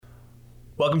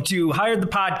Welcome to Hired the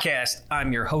Podcast.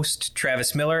 I'm your host,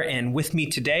 Travis Miller, and with me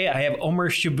today I have Omar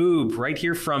Cheboub right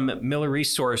here from Miller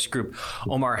Resource Group.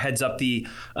 Omar heads up the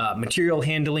material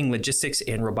handling, logistics,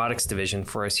 and robotics division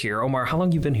for us here. Omar, how long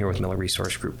have you been here with Miller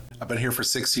Resource Group? I've been here for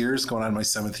 6 years, going on my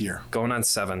 7th year. Going on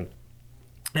 7.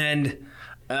 And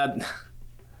a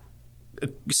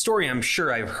story I'm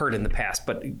sure I've heard in the past,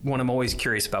 but one I'm always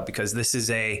curious about because this is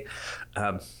an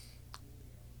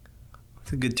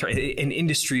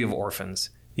industry of orphans.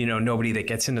 You know, nobody that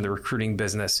gets into the recruiting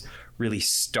business really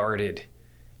started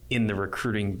in the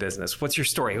recruiting business. What's your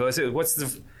story? What's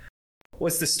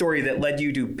the story that led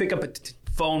you to pick up a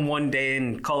phone one day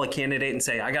and call a candidate and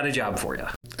say, I got a job for you?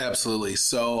 Absolutely.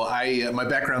 So my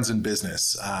background's in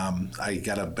business. I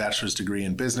got a bachelor's degree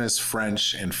in business,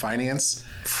 French, and finance.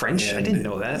 French? I didn't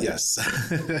know that. Yes.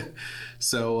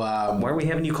 So why are we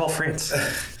having you call France?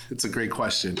 It's a great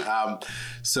question.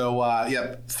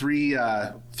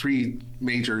 Three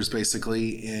majors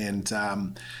basically, and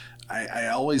I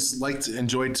always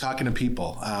enjoyed talking to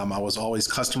people. I was always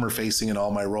customer facing in all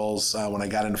my roles. When I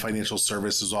got into financial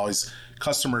service, it was always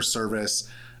customer service.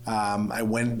 I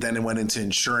went into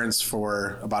insurance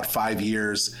for about 5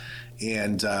 years,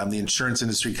 and the insurance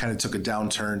industry kind of took a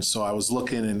downturn. So I was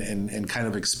looking and kind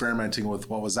of experimenting with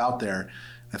what was out there.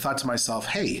 I thought to myself,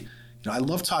 hey, I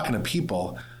love talking to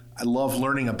people. I love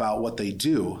learning about what they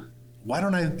do. Why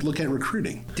don't I look at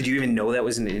recruiting? Did you even know that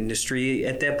was an industry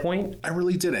at that point? I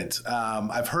really didn't.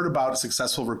 I've heard about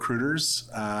successful recruiters,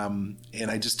 and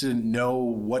I just didn't know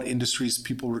what industries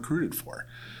people recruited for.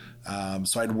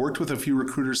 So I'd worked with a few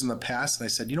recruiters in the past, and I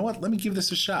said, you know what, let me give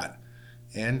this a shot.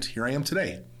 And here I am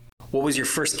today. What was your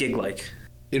first gig like?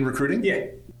 In recruiting? Yeah.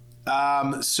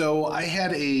 So I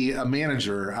had a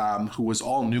manager who was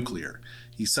all nuclear.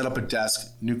 He set up a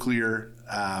desk, nuclear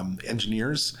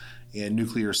engineers and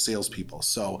nuclear salespeople.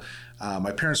 So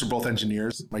my parents were both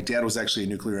engineers. My dad was actually a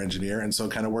nuclear engineer, and so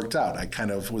it kind of worked out. I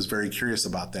kind of was very curious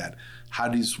about that. How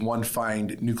does one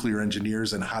find nuclear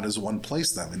engineers, and how does one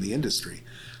place them in the industry?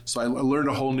 So I learned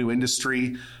a whole new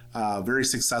industry, very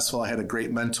successful. I had a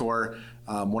great mentor,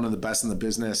 one of the best in the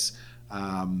business.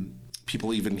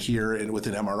 People even here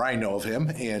within MRI know of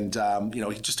him, and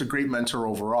he's just a great mentor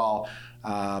overall.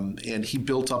 And he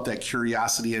built up that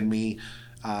curiosity in me,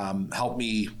 helped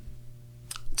me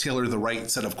tailor the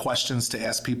right set of questions to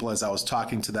ask people as I was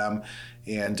talking to them,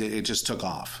 and it just took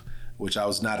off, which I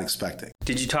was not expecting.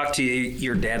 Did you talk to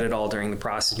your dad at all during the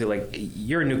process? Be like,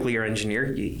 you're a nuclear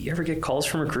engineer. You ever get calls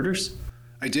from recruiters?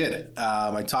 I did.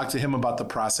 I talked to him about the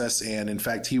process, and in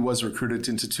fact, he was recruited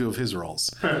into 2 of his roles.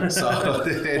 So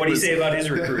what do you say about his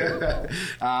recruiter?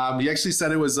 He actually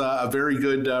said it was a very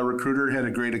good recruiter, had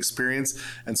a great experience.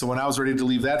 And so when I was ready to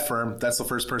leave that firm, that's the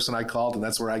first person I called, and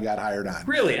that's where I got hired on.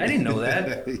 Really? I didn't know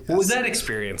that. Yes. What was that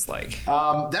experience like?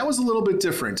 That was a little bit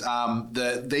different.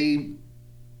 The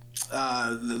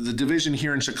division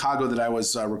here in Chicago that I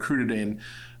was recruited in,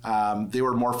 they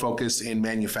were more focused in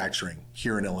manufacturing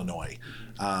here in Illinois.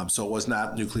 So it was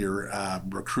not nuclear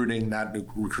recruiting, not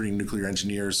recruiting nuclear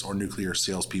engineers or nuclear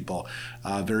salespeople.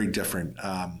 Very different.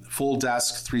 Full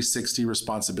desk, 360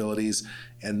 responsibilities.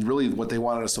 And really what they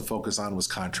wanted us to focus on was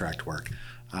contract work.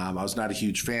 I was not a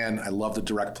huge fan. I love the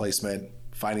direct placement,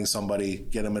 finding somebody,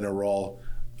 get them in a role,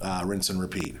 rinse and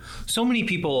repeat. So many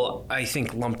people, I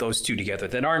think, lump those two together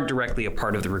that aren't directly a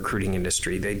part of the recruiting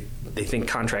industry. They think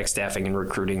contract staffing and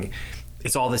recruiting,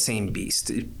 it's all the same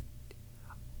beast.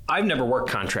 I've never worked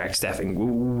contract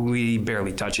staffing. We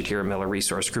barely touch it here at Miller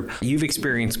Resource Group. You've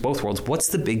experienced both worlds. What's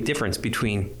the big difference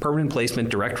between permanent placement,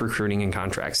 direct recruiting, and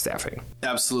contract staffing?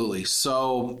 Absolutely.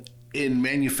 So in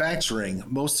manufacturing,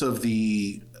 most of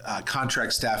the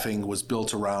contract staffing was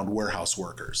built around warehouse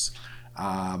workers.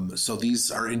 So these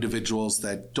are individuals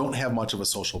that don't have much of a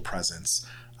social presence.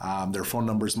 Their phone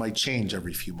numbers might change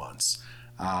every few months.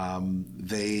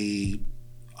 They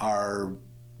are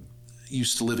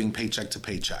used to living paycheck to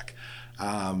paycheck.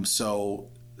 So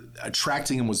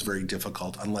attracting them was very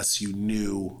difficult unless you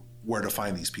knew where to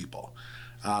find these people.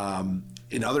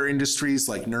 In other industries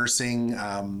like nursing,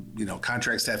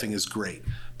 contract staffing is great.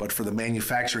 But for the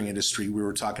manufacturing industry, we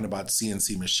were talking about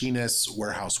CNC machinists,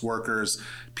 warehouse workers,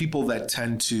 people that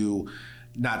tend to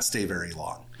not stay very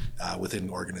long within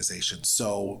organizations.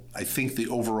 So I think the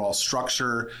overall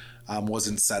structure,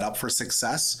 wasn't set up for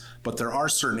success. But there are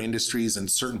certain industries and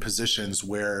certain positions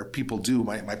where people do.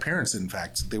 My parents, in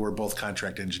fact, they were both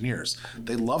contract engineers.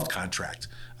 They loved contract.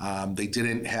 They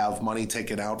didn't have money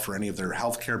taken out for any of their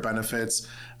healthcare benefits.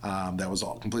 That was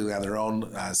all completely on their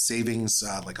own. Savings,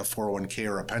 like a 401k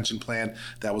or a pension plan,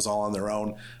 that was all on their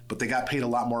own. But they got paid a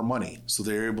lot more money, so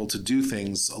they're able to do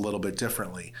things a little bit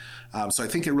differently. So I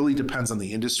think it really depends on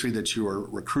the industry that you are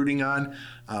recruiting on,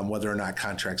 whether or not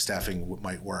contract staffing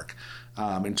might work.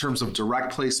 In terms of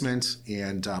direct placement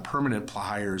and permanent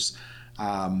hires,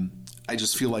 I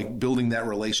just feel like building that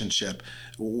relationship,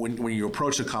 when you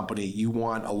approach a company, you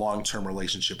want a long-term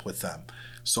relationship with them.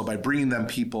 So by bringing them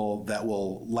people that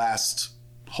will last,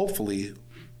 hopefully,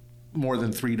 more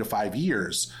than 3 to 5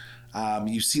 years,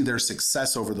 you see their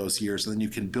success over those years, and then you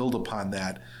can build upon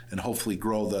that and hopefully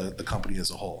grow the company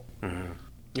as a whole. Mm-hmm.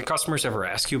 Your customers ever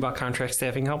ask you about contract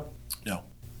staffing help? No.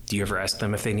 Do you ever ask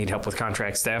them if they need help with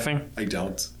contract staffing? I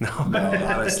don't. No,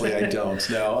 Honestly, I don't.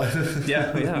 No.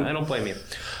 yeah, I don't blame you.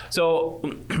 So,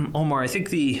 Omar, I think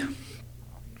the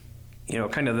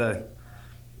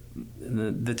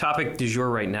topic du jour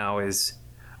right now is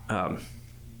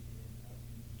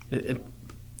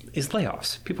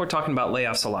layoffs. People are talking about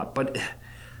layoffs a lot, but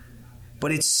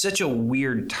it's such a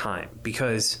weird time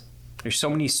because there's so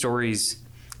many stories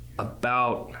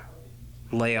about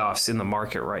layoffs in the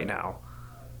market right now,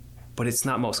 but it's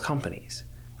not most companies.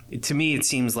 To me, it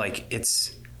seems like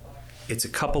it's a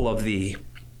couple of the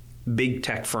big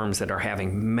tech firms that are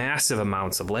having massive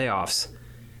amounts of layoffs.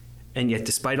 And yet,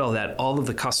 despite all that, all of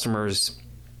the customers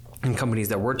and companies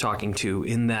that we're talking to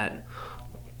in that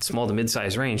small to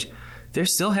mid-size range, they're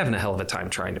still having a hell of a time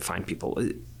trying to find people.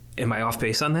 Am I off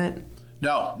base on that?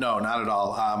 No, not at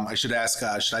all. I should ask,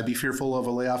 should I be fearful of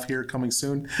a layoff here coming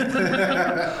soon? But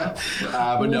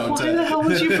no. Why the hell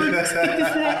would you predict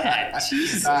that?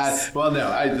 Jesus. Well,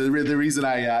 no. The reason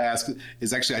I ask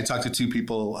is actually I talked to 2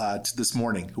 people this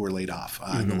morning who were laid off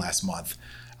in the last month.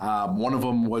 One of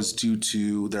them was due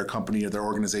to their company or their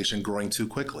organization growing too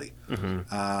quickly.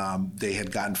 They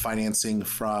had gotten financing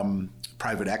from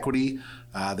private equity.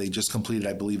 They just completed,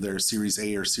 I believe, their Series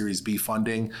A or Series B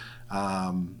funding,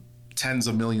 tens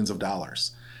of millions of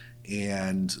dollars.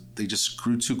 And they just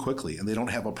grew too quickly, and they don't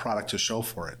have a product to show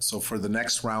for it. So for the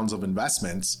next rounds of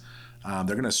investments, they're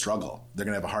going to struggle. They're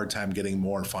going to have a hard time getting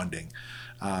more funding.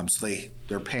 So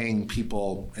they're paying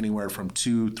people anywhere from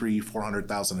 $200,000, $300,000,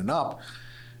 $400,000 and up.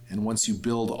 And once you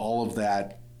build all of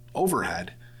that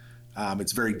overhead,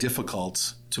 it's very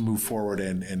difficult to move forward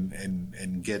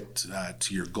and get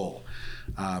to your goal.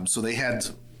 So they had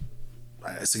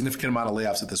a significant amount of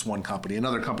layoffs at this one company.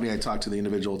 Another company, I talked to the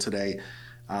individual today.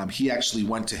 He actually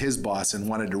went to his boss and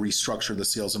wanted to restructure the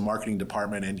sales and marketing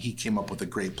department, and he came up with a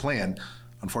great plan.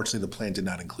 Unfortunately, the plan did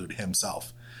not include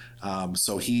himself.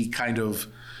 So he kind of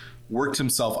worked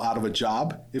himself out of a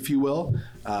job, if you will.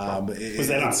 Was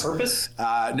that on purpose?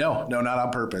 No, not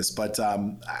on purpose. But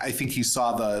I think he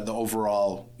saw the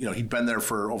overall, he'd been there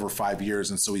for over 5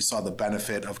 years. And so he saw the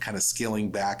benefit of kind of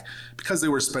scaling back because they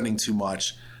were spending too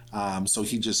much. So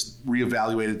he just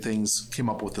reevaluated things, came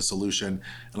up with a solution.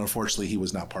 And unfortunately, he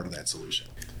was not part of that solution.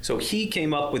 So he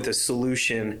came up with a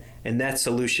solution, and that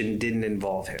solution didn't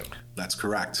involve him. That's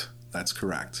correct.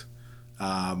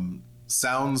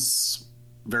 Sounds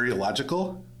very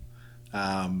illogical.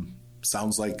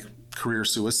 Sounds like career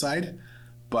suicide,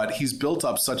 but he's built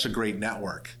up such a great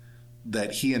network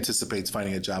that he anticipates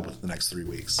finding a job within the next 3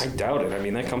 weeks. I doubt it. I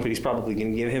mean, that company's probably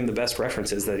going to give him the best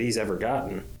references that he's ever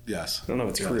gotten. Yes. I don't know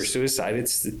if it's career suicide.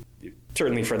 It's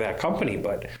certainly for that company,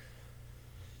 but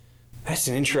that's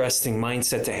an interesting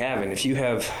mindset to have. And if you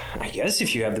have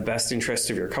the best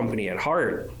interest of your company at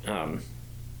heart,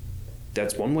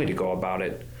 that's one way to go about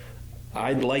it.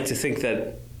 I'd like to think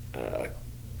that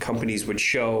companies would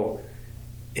show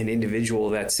an individual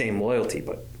that same loyalty,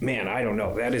 but man, I don't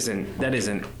know. That is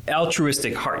an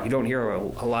altruistic heart. You don't hear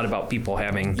a lot about people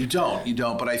having. You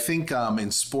don't. But I think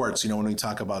in sports, when we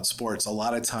talk about sports, a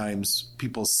lot of times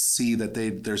people see that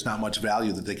there's not much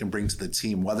value that they can bring to the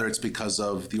team, whether it's because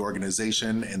of the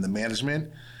organization and the management.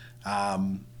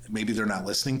 Maybe they're not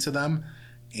listening to them,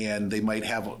 and they might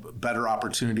have better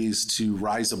opportunities to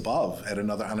rise above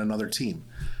on another team.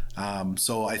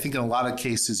 So I think in a lot of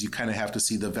cases, you kind of have to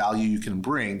see the value you can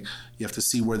bring. You have to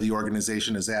see where the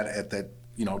organization is at that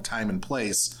time and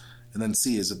place, and then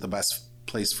see, is it the best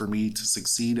place for me to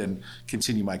succeed and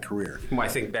continue my career? Well, I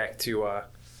think back to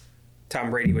Tom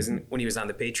Brady when he was on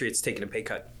the Patriots, taking a pay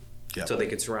cut so they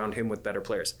could surround him with better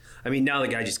players. I mean, now the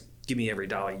guy just give me every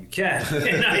dollar you can,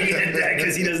 and I get that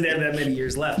because he doesn't have that many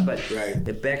years left. But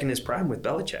back in his prime with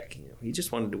Belichick, he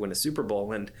just wanted to win a Super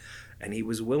Bowl, and he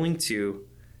was willing to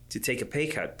to take a pay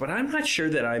cut. But I'm not sure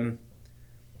that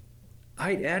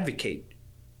I'd advocate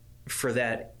for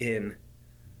that in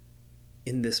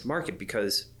this market,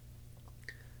 because,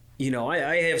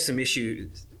 I have some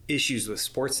issues with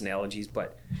sports analogies,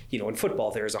 but, in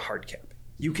football, there's a hard cap.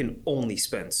 You can only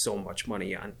spend so much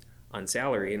money on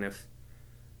salary. And if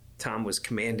Tom was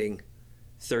commanding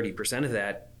 30% of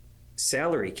that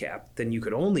salary cap, then you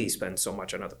could only spend so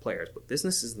much on other players. But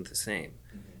business isn't the same.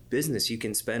 Business, you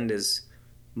can spend as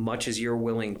much as you're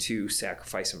willing to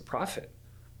sacrifice in profit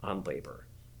on labor.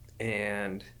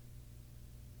 And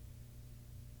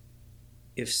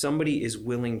if somebody is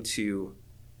willing to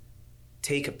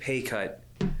take a pay cut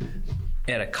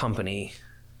at a company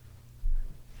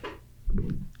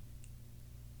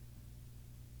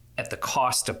at the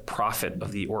cost of profit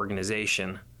of the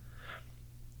organization,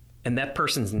 and that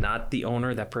person's not the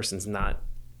owner, that person's not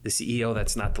the CEO,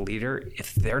 that's not the leader,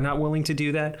 if they're not willing to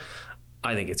do that,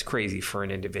 I think it's crazy for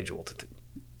an individual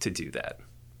to do that.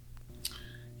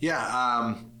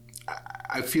 Yeah,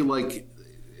 I feel like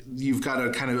you've got to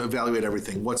kind of evaluate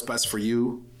everything. What's best for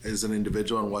you as an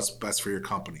individual and what's best for your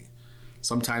company.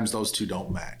 Sometimes those two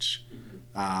don't match.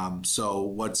 So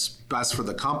what's best for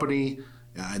the company,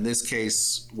 in this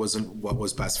case, wasn't what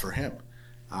was best for him.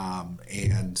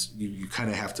 And you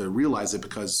kind of have to realize it,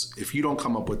 because if you don't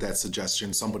come up with that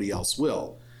suggestion, somebody else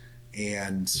will.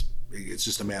 And it's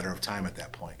just a matter of time at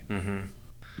that point. Mm-hmm.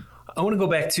 I want to go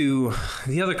back to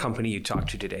the other company you talked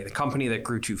to today, the company that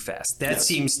grew too fast. That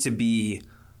seems to be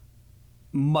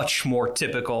much more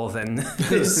typical than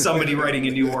somebody writing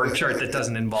a new org chart that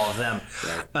doesn't involve them.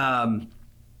 Right.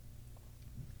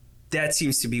 That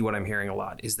seems to be what I'm hearing a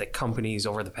lot, is that companies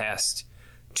over the past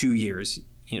 2 years,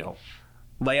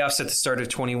 layoffs at the start of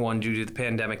 21 due to the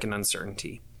pandemic and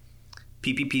uncertainty.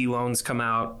 PPP loans come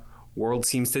out. World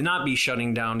seems to not be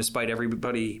shutting down despite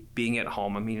everybody being at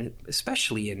home. I mean,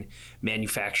 especially in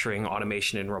manufacturing,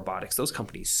 automation, and robotics. Those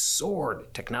companies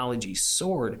soared. Technology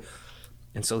soared.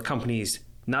 And so the companies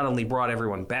not only brought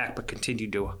everyone back, but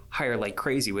continued to hire like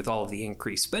crazy with all of the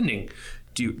increased spending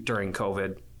during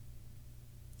COVID.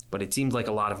 But it seems like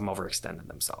a lot of them overextended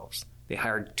themselves. They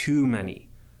hired too many,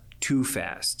 too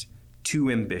fast,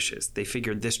 too ambitious. They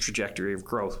figured this trajectory of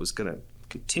growth was going to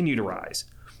continue to rise.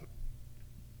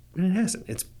 And it hasn't.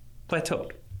 It's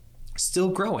plateaued. Still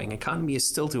growing. Economy is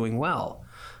still doing well.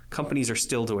 Companies are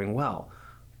still doing well.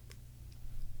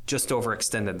 Just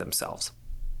overextended themselves.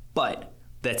 But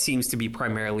that seems to be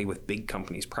primarily with big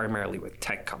companies, primarily with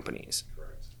tech companies.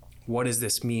 Correct. What does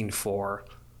this mean for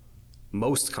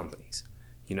most companies?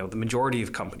 The majority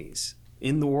of companies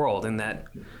in the world in that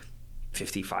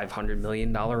 $5,500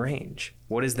 million range.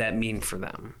 What does that mean for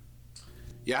them?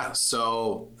 Yeah,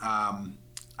 so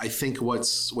I think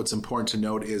what's important to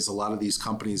note is a lot of these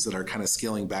companies that are kind of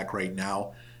scaling back right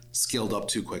now scaled up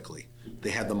too quickly. They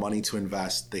had the money to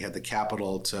invest. They had the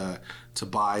capital to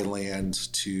buy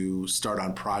land, to start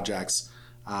on projects.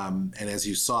 And as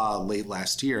you saw late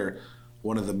last year,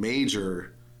 one of the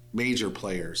major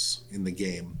players in the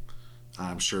game,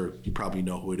 I'm sure you probably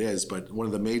know who it is, but one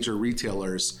of the major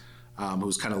retailers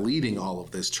who's kind of leading all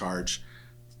of this charge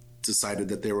decided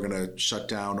that they were going to shut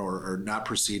down or not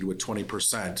proceed with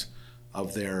 20%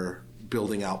 of their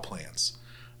building out plans.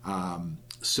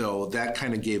 So that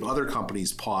kind of gave other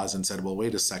companies pause and said, well,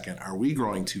 wait a second, are we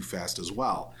growing too fast as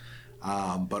well?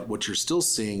 But what you're still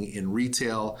seeing in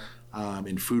retail,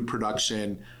 in food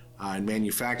production, in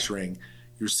manufacturing,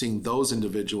 you're seeing those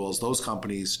individuals, those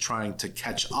companies trying to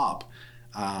catch up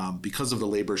because of the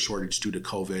labor shortage due to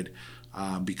COVID,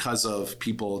 because of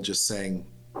people just saying,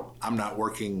 I'm not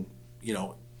working,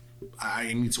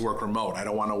 I need to work remote. I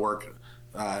don't want to work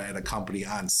at a company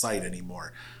on site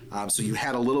anymore. So you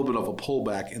had a little bit of a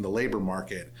pullback in the labor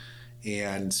market,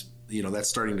 and that's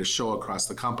starting to show across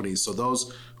the companies. So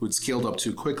those who had scaled up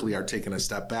too quickly are taking a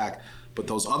step back, but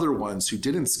those other ones who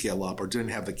didn't scale up or didn't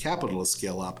have the capital to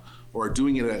scale up or are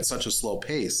doing it at such a slow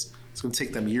pace, it's going to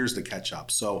take them years to catch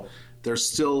up. So there's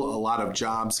still a lot of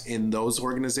jobs in those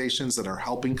organizations that are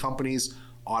helping companies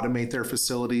automate their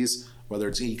facilities, whether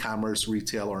it's e-commerce,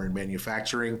 retail, or in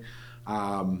manufacturing.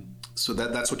 So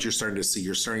that's what you're starting to see.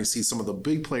 You're starting to see some of the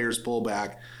big players pull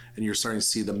back, and you're starting to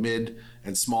see the mid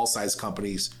and small size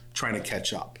companies trying to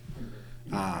catch up.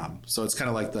 So it's kind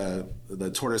of like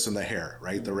the tortoise and the hare,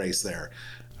 right? The race there.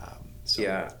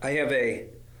 Yeah, I have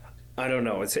I don't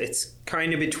know. It's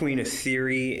kind of between a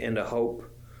theory and a hope.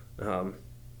 A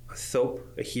thope,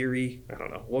 a theory. I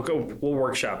don't know. We'll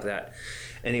workshop that.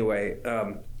 Anyway,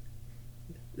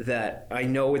 that I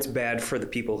know it's bad for the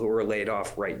people who are laid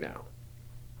off right now.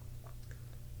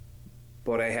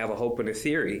 But I have a hope and a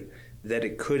theory that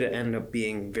it could end up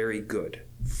being very good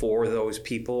for those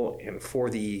people and for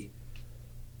the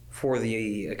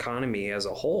economy as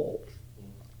a whole.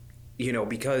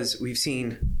 Because we've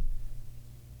seen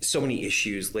so many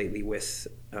issues lately with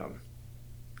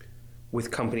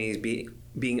companies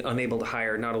being unable to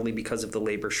hire, not only because of the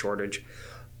labor shortage,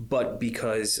 but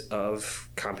because of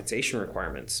compensation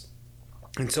requirements.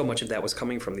 And so much of that was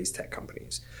coming from these tech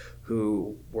companies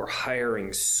who were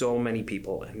hiring so many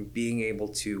people and being able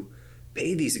to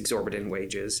pay these exorbitant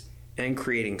wages and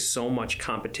creating so much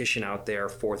competition out there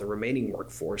for the remaining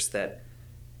workforce that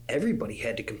everybody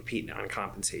had to compete on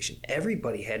compensation.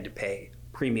 Everybody had to pay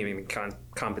premium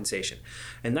compensation.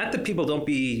 And not that people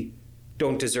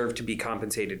don't deserve to be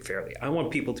compensated fairly. I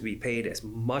want people to be paid as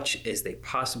much as they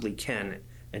possibly can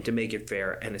and to make it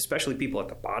fair. And especially people at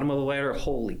the bottom of the ladder,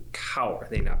 holy cow, are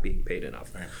they not being paid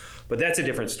enough? Right. But that's a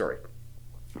different story.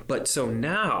 But so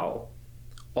now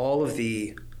all of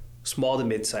the small to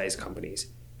mid-sized companies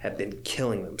have been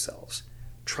killing themselves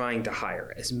trying to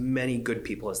hire as many good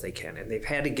people as they can. And they've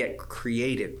had to get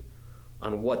creative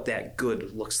on what that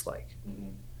good looks like. Mm-hmm.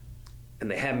 And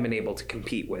they haven't been able to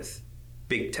compete with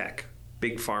big tech,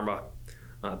 big pharma,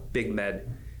 big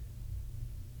med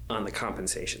on the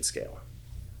compensation scale.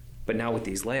 But now with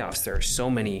these layoffs, there are so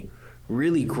many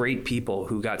really great people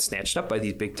who got snatched up by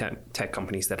these big tech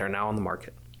companies that are now on the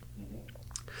market.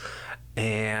 Mm-hmm.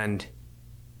 And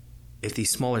if these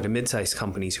smaller to mid-sized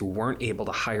companies who weren't able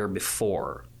to hire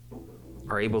before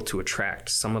are able to attract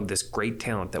some of this great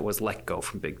talent that was let go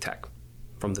from big tech,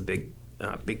 from the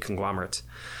big conglomerates,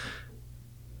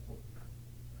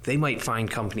 they might find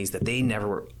companies that they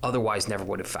otherwise never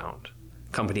would have found.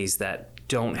 Companies that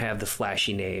don't have the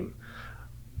flashy name,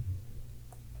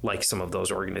 like some of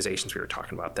those organizations we were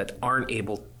talking about, that aren't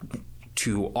able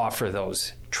to offer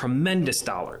those tremendous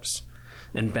dollars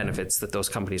and benefits that those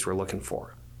companies were looking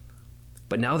for.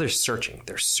 But now they're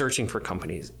searching for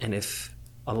companies. And if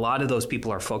a lot of those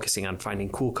people are focusing on finding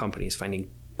cool companies, finding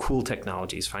cool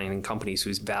technologies, finding companies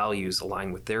whose values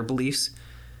align with their beliefs,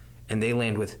 and they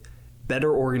land with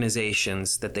better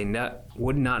organizations that they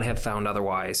would not have found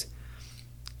otherwise,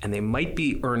 and they might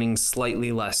be earning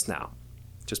slightly less now,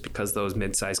 just because those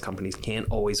mid-sized companies can't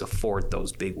always afford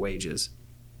those big wages.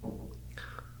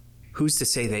 Who's to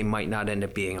say they might not end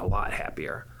up being a lot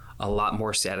happier, a lot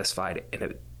more satisfied,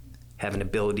 and have an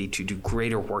ability to do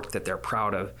greater work that they're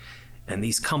proud of. And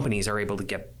these companies are able to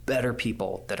get better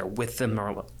people that are with them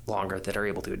longer, that are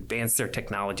able to advance their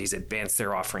technologies, advance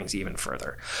their offerings even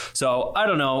further. So I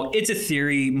don't know. It's a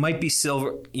theory. Might be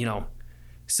silver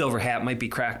hat, might be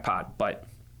crackpot, but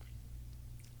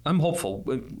I'm hopeful.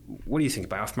 What do you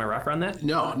think? Am I off my rocker on that?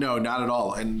 No, not at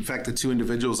all. And in fact, the two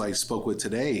individuals I spoke with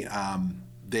today,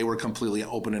 they were completely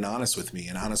open and honest with me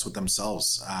and honest with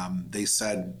themselves. They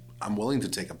said, I'm willing to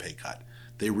take a pay cut.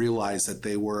 They realized that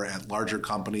they were at larger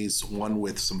companies, one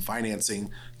with some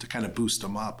financing to kind of boost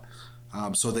them up.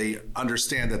 So they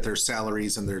understand that their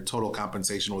salaries and their total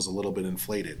compensation was a little bit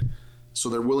inflated. So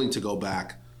they're willing to go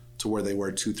back to where they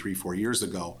were 2, 3, 4 years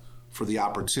ago for the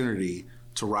opportunity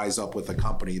to rise up with a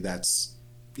company that's,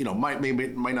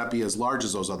 might not be as large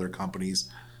as those other companies,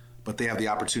 but they have the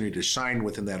opportunity to shine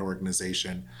within that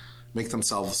organization, make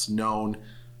themselves known,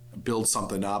 build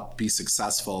something up, be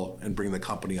successful, and bring the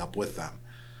company up with them.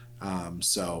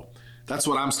 So that's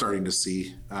what I'm starting to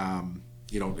see,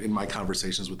 in my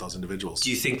conversations with those individuals. Do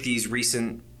you think these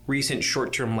recent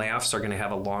short-term layoffs are going to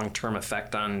have a long-term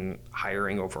effect on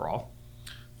hiring overall?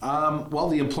 Well,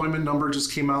 the employment number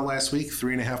just came out last week,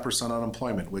 3.5%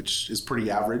 unemployment, which is pretty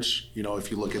average.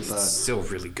 If you look at it's still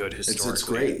really good historically. It's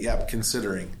great, yeah,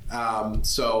 considering. My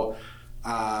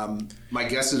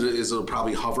guess is it'll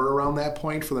probably hover around that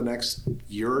point for the next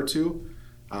year or two.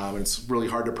 It's really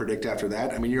hard to predict after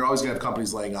that. I mean, you're always going to have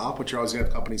companies laying off, but you're always going to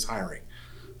have companies hiring.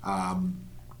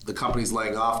 The companies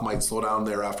laying off might slow down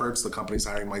their efforts. The companies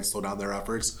hiring might slow down their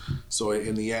efforts. So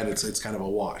in the end, it's kind of a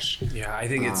wash. Yeah, I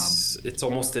think it's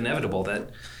almost inevitable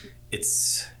that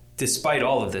despite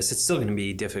all of this, it's still going to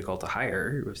be difficult to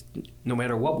hire no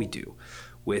matter what we do.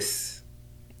 With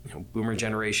boomer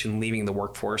generation leaving the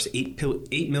workforce,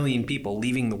 8 million people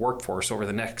leaving the workforce over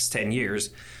the next 10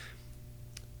 years.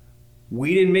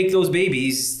 We didn't make those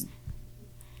babies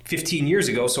 15 years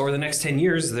ago, so over the next 10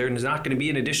 years, there's not going to be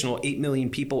an additional 8 million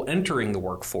people entering the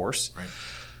workforce. Right.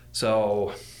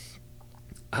 So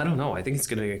I don't know. I think it's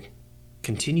going to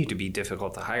continue to be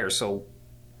difficult to hire. So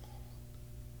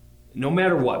no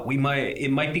matter what,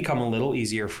 it might become a little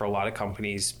easier for a lot of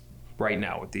companies right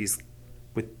now with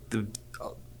the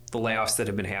layoffs that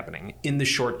have been happening in the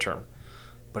short term.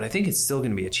 But I think it's still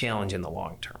going to be a challenge in the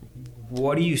long term.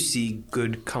 What do you see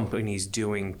good companies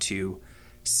doing to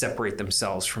separate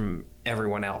themselves from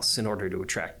everyone else in order to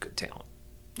attract good talent?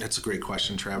 That's a great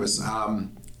question, Travis.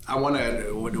 I want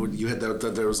to, you had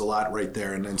there was a lot right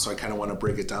there, and so I kind of want to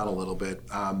break it down a little bit.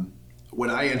 When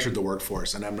I entered the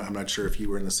workforce, and I'm not sure if you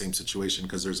were in the same situation,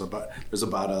 because there's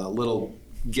about a little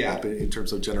gap in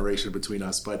terms of generation between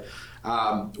us, but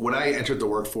when I entered the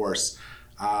workforce,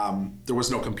 there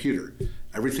was no computer.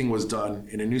 Everything was done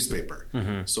in a newspaper.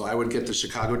 Mm-hmm. So I would get the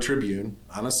Chicago Tribune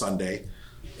on a Sunday,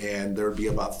 and there would be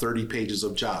about 30 pages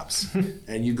of jobs.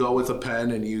 And you go with a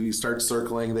pen and you start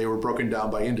circling. They were broken down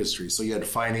by industry. So you had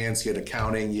finance, you had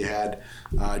accounting, you had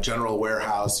general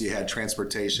warehouse, you had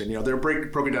transportation. They're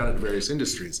broken down into various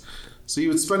industries. So you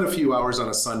would spend a few hours on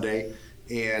a Sunday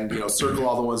and circle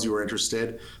all the ones you were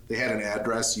interested. They had an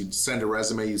address. You'd send a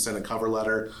resume, you'd send a cover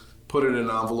letter, put it in an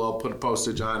envelope, put a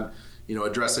postage on,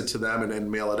 address it to them, and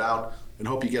then mail it out and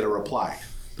hope you get a reply.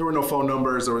 There were no phone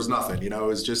numbers. There was nothing. It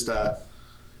was just a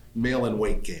mail and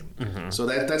wait game. Mm-hmm. So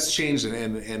that's changed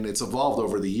and it's evolved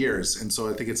over the years. And so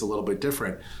I think it's a little bit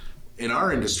different. In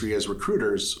our industry as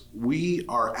recruiters, we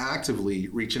are actively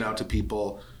reaching out to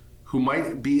people who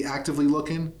might be actively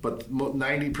looking, but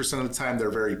 90% of the time they're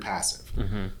very passive.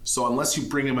 Mm-hmm. So unless you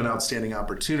bring them an outstanding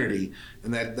opportunity,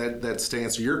 and that's to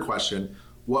answer your question,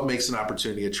 what makes an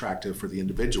opportunity attractive for the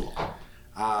individual?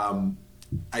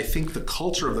 I think the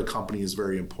culture of the company is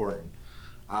very important.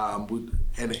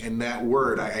 And that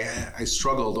word, I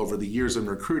struggled over the years in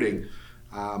recruiting.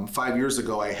 5 years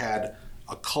ago, I had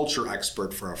a culture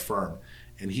expert for a firm,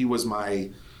 and he was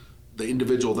the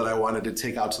individual that I wanted to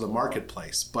take out to the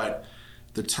marketplace. But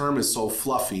the term is so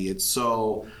fluffy. It's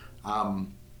so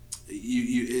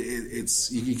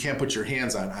you can't put your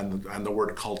hands on the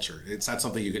word culture. It's not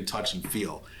something you can touch and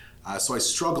feel. So I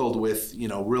struggled with,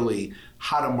 really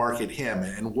how to market him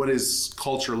and what does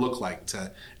culture look like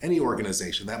to any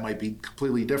organization that might be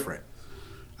completely different.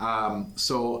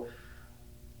 So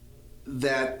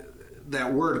that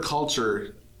word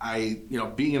culture,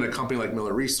 being in a company like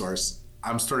Miller Resource,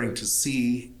 I'm starting to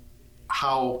see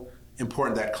how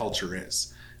important that culture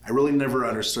is. I really never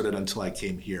understood it until I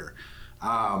came here.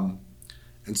 And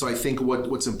so I think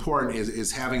what's important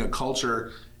is having a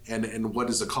culture. And what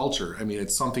is a culture? I mean,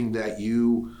 it's something that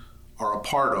you are a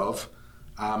part of.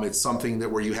 It's something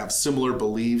where you have similar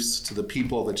beliefs to the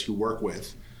people that you work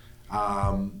with.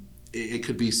 It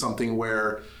could be something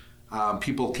where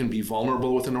people can be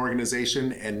vulnerable with an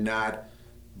organization and not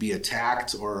be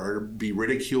attacked or be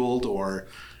ridiculed, or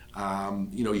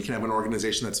you can have an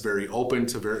organization that's very open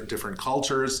to very different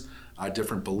cultures,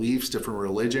 different beliefs, different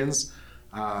religions.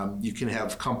 You can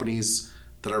have companies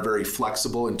that are very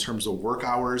flexible in terms of work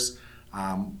hours,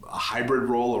 a hybrid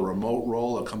role, a remote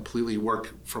role, a completely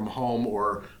work from home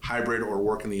or hybrid or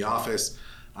work in the office.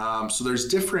 So there's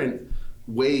different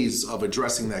ways of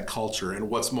addressing that culture and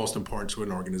what's most important to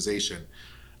an organization.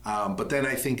 But then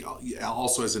I think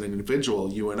also as an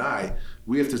individual, you and I,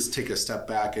 we have to take a step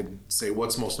back and say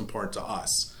what's most important to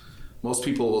us. Most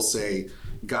people will say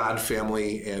God,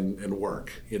 family, and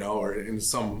work, or in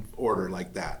some order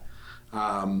like that.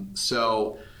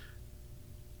 So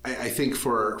I think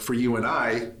for you and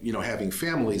I, having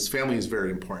family is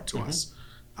very important to us.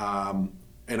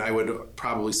 And I would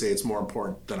probably say it's more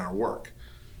important than our work.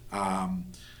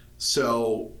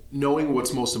 So knowing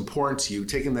what's most important to you,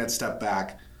 taking that step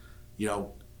back,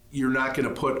 you're not going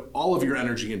to put all of your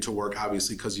energy into work,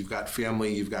 obviously, because you've got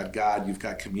family, you've got God, you've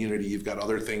got community, you've got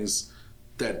other things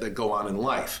that go on in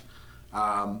life.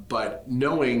 But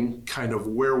knowing kind of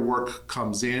where work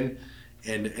comes in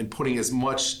and putting as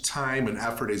much time and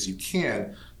effort as you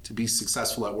can to be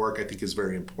successful at work, I think is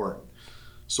very important.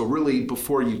 So really,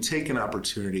 before you take an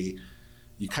opportunity,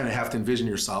 you kind of have to envision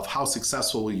yourself, how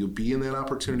successful will you be in that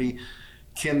opportunity?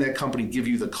 Can that company give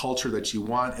you the culture that you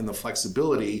want and the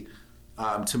flexibility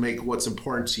to make what's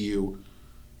important to you,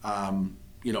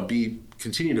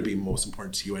 continue to be most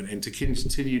important to you, and to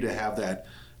continue to have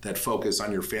that focus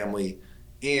on your family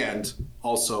and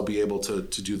also be able to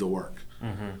do the work.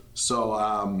 Mm-hmm. So,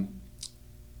 I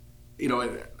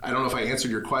don't know if I answered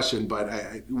your question, but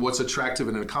what's attractive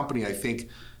in a company, I think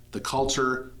the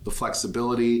culture, the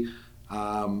flexibility,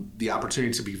 the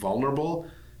opportunity to be vulnerable,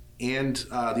 and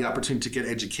the opportunity to get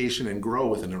education and grow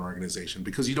within an organization,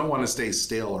 because you don't want to stay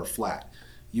stale or flat.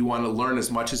 You want to learn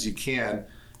as much as you can,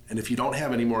 and if you don't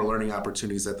have any more learning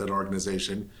opportunities at that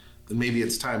organization, then maybe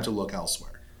it's time to look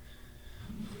elsewhere.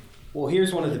 Well,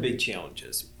 here's one of the big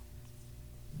challenges.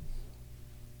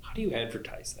 How do you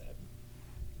advertise that?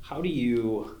 How do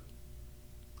you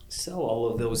sell all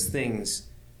of those things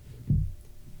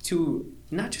to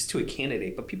not just to a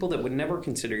candidate, but people that would never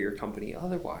consider your company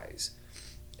otherwise?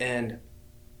 And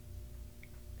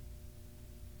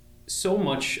so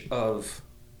much of,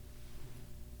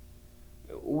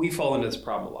 we fall into this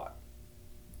problem a lot.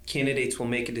 Candidates will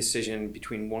make a decision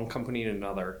between one company and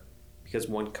another because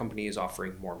one company is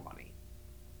offering more money.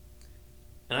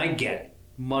 And I get it.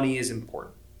 Money is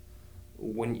important.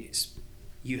 When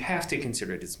you have to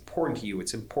consider it. It's important to you.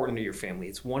 It's important to your family.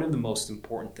 It's one of the most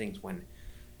important things when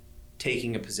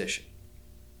taking a position.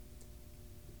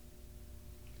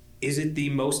 Is it the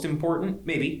most important?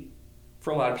 Maybe.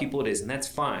 For a lot of people it is, and that's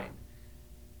fine.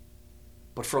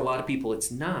 But for a lot of people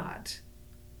it's not.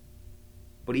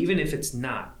 But even if it's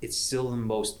not, it's still the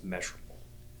most measurable.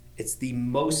 It's the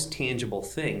most tangible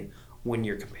thing when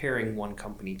you're comparing one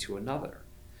company to another.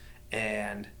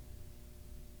 And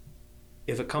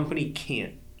if a company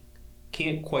can't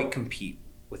quite compete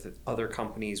with other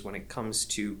companies when it comes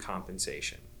to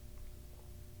compensation,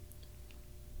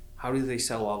 how do they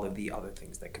sell all of the other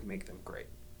things that could make them great?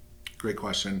 Great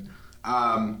question.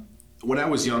 When I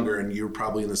was younger, and you were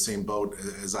probably in the same boat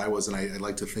as I was, and I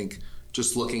like to think,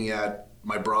 just looking at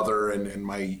my brother and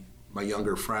my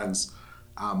younger friends,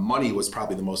 money was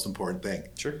probably the most important thing.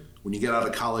 Sure. When you get out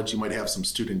of college, you might have some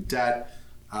student debt,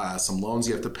 some loans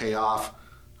you have to pay off.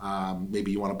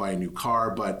 Maybe you want to buy a new car,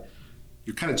 but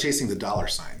you're kind of chasing the dollar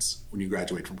signs when you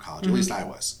graduate from college. Mm-hmm. At least I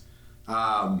was.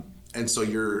 And so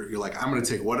you're like, I'm going to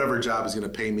take whatever job is going to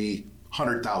pay me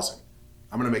 $100,000.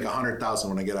 I'm going to make $100,000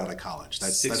 when I get out of college.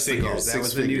 That's six the goal. figures. That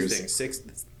was the new thing.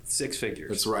 Six figures.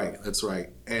 That's right.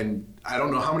 And I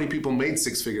don't know how many people made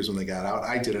six figures when they got out.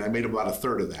 I didn't. I made about a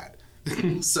third of that.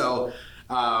 So,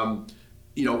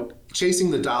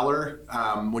 chasing the dollar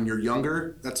when you're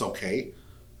younger, that's okay.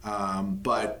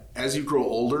 But as you grow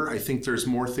older, I think there's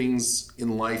more things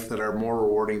in life that are more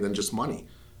rewarding than just money.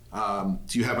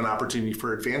 Do you have an opportunity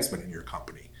for advancement in your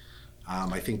company?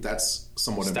 I think that's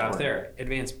somewhat important. Stop there.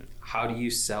 Advancement. How do you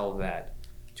sell that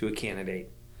to a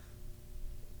candidate?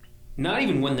 Not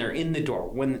even when they're in the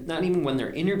door, not even when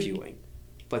they're interviewing,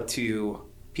 but to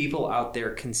people out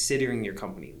there considering your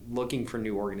company, looking for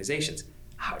new organizations.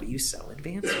 How do you sell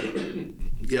advancement?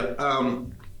 Yeah.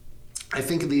 I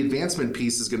think the advancement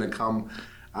piece is going to come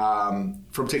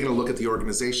from taking a look at the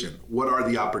organization. What are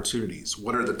the opportunities?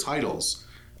 What are the titles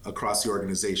across the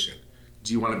organization?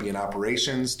 Do you want to be in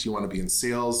operations? Do you want to be in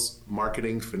sales,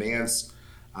 marketing, finance?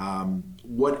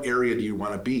 What area do you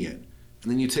want to be in?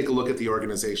 And then you take a look at the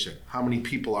organization. How many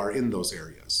people are in those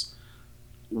areas?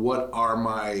 What are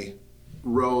my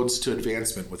roads to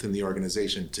advancement within the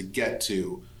organization to get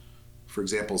to, for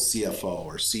example, CFO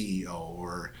or CEO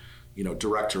or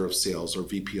director of sales or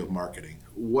VP of marketing?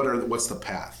 What's the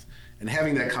path? And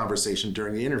having that conversation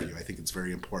during the interview, I think it's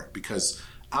very important because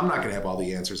I'm not going to have all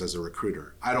the answers as a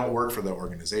recruiter. I don't work for the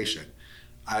organization.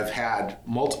 I've had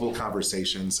multiple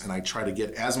conversations and I try to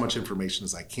get as much information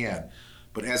as I can.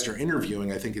 But as you're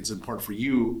interviewing, I think it's important for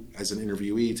you as an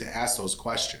interviewee to ask those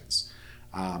questions.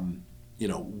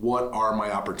 What are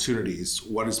my opportunities?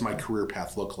 What does my career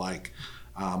path look like?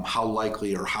 How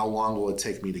likely or how long will it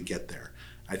take me to get there?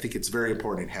 I think it's very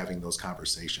important in having those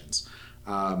conversations.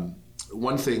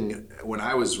 One thing when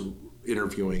I was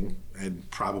interviewing,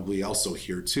 and probably also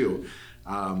here too,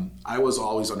 I was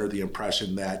always under the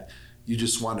impression that you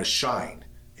just want to shine.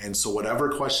 And so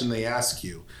whatever question they ask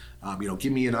you,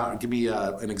 give me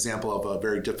an example of a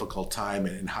very difficult time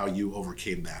and how you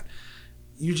overcame that.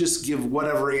 You just give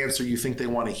whatever answer you think they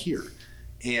want to hear.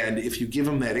 And if you give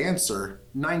them that answer,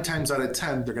 9 times out of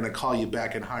 10, they're going to call you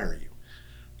back and hire you.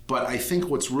 But I think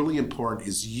what's really important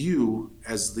is you,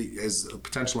 as a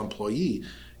potential employee,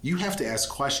 you have to ask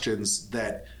questions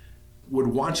that would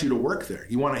want you to work there.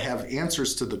 You want to have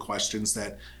answers to the questions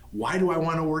that, why do I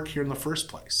want to work here in the first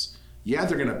place? Yeah,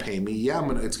 they're going to pay me. Yeah,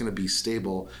 it's going to be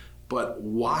stable. But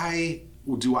why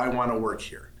do I want to work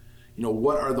here?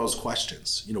 What are those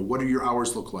questions? What do your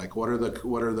hours look like? What are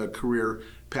the career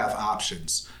path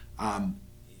options?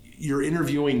 You're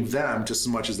interviewing them just as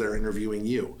much as they're interviewing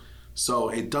you. So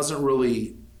it doesn't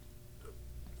really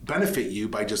benefit you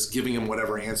by just giving them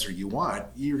whatever answer you want.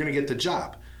 You're going to get the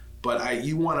job. But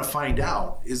you want to find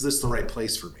out, is this the right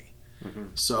place for me? Mm-hmm.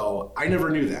 So I never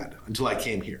knew that until I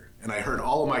came here. And I heard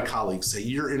all of my colleagues say,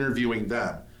 you're interviewing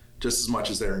them just as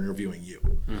much as they're interviewing you.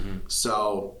 Mm-hmm.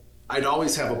 So I'd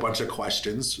always have a bunch of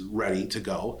questions ready to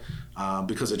go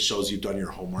because it shows you've done your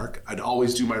homework. I'd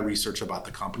always do my research about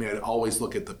the company. I'd always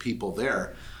look at the people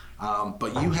there.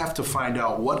 But you have to find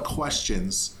out what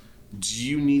questions do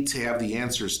you need to have the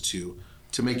answers to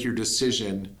make your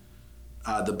decision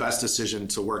the best decision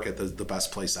to work at the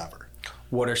best place ever.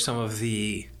 What are some of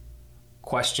the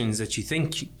questions that you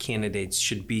think candidates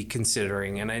should be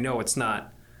considering? And I know it's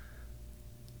not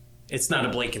It's not a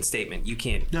blanket statement. You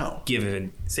can't give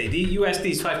it. Say, you ask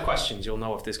these 5 questions, you'll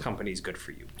know if this company is good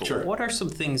for you. But Sure. what are some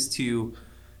things to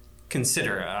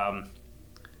consider?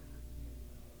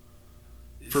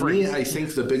 For me, I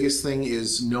think the biggest thing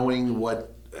is knowing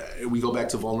what, we go back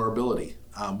to vulnerability.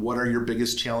 What are your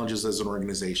biggest challenges as an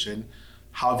organization?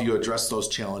 How have you addressed those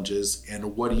challenges?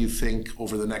 And what do you think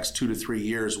over the next 2 to 3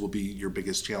 years will be your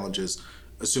biggest challenges,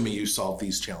 assuming you solve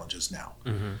these challenges now?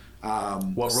 Mm-hmm.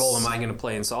 What role am I going to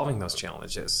play in solving those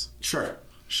challenges? Sure.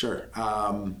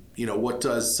 What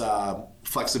does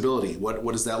flexibility,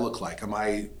 what does that look like? Am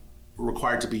I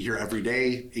required to be here every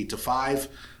day, 8 to 5?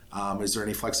 Is there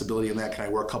any flexibility in that? Can I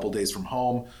work a couple days from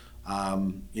home?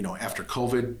 After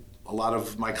COVID, a lot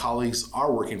of my colleagues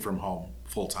are working from home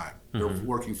full time. They're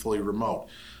working fully remote.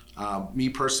 Me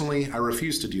personally, I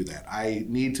refuse to do that. I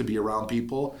need to be around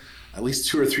people at least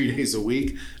 2 or 3 days a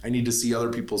week. I need to see other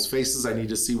people's faces. I need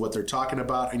to see what they're talking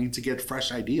about. I need to get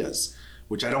fresh ideas,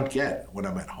 which I don't get when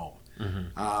I'm at home.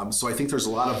 So I think there's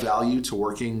a lot of value to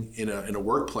working in a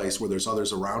workplace where there's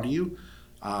others around you.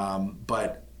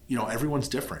 But everyone's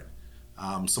different.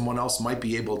 Someone else might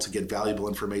be able to get valuable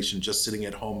information just sitting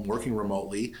at home working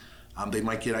remotely. They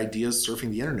might get ideas surfing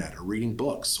the internet or reading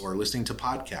books or listening to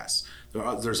podcasts.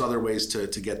 There's other ways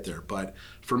to get there. But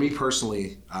for me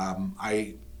personally,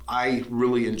 I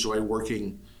really enjoy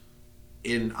working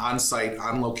on-site,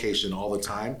 on location all the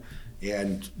time.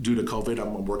 And due to COVID,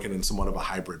 I'm working in somewhat of a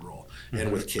hybrid role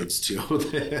and with kids too.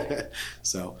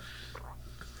 So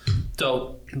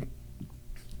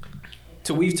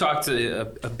we've talked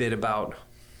a bit about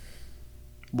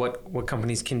what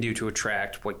companies can do to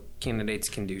attract, what candidates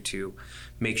can do to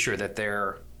make sure that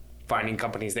they're finding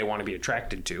companies they want to be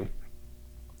attracted to.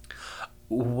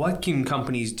 What can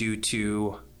companies do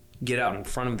to get out in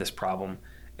front of this problem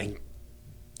and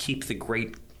keep the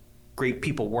great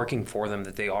people working for them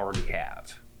that they already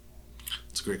have?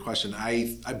 That's a great question.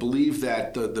 I believe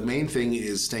that the main thing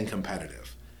is staying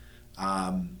competitive.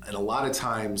 And a lot of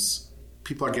times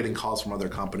people are getting calls from other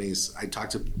companies. I talk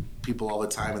to people all the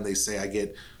time and they say I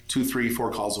get 2, 3,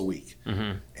 4 calls a week.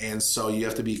 And so you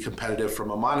have to be competitive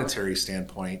from a monetary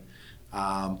standpoint,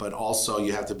 but also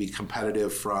you have to be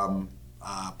competitive from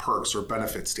perks or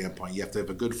benefit standpoint. You have to have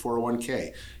a good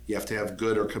 401k. You have to have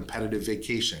good or competitive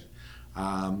vacation.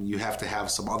 You have to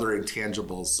have some other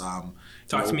intangibles.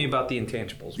 Talk to me about the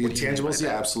intangibles. The intangibles,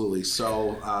 yeah, absolutely.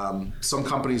 So some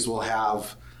companies will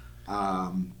have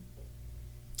I'm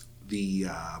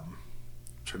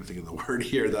trying to think of the word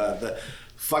here, the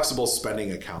flexible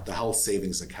spending account, the health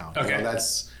savings account. Okay.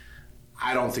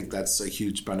 I don't think that's a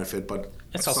huge benefit, but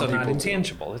it's also not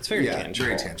intangible. It's very tangible.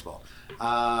 Very tangible.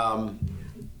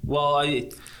 Well, I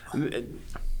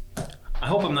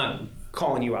hope I'm not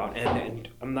calling you out, and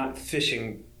I'm not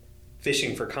fishing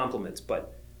for compliments,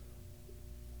 but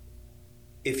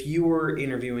if you were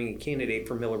interviewing a candidate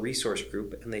for Miller Resource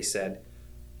Group and they said,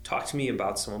 talk to me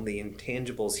about some of the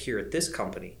intangibles here at this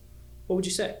company, what would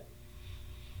you say?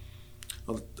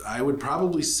 Well, I would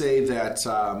probably say that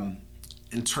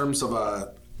in terms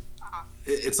of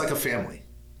it's like a family.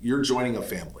 You're joining a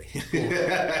family.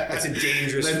 That's a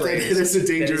dangerous phrase. That's a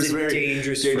dangerous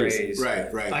phrase.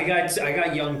 Right. I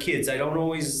got young kids. I don't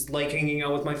always like hanging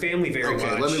out with my family very much.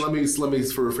 Let me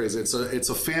rephrase it. It's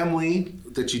a family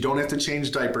that you don't have to change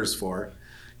diapers for,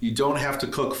 you don't have to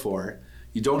cook for,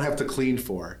 you don't have to clean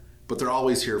for, but they're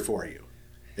always here for you,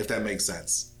 if that makes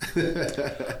sense.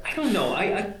 I don't know.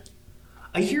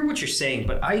 I hear what you're saying,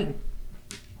 but I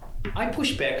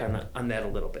push back on that a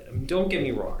little bit. I mean, don't get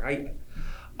me wrong.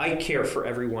 I care for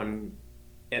everyone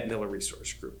at Miller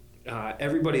Resource Group.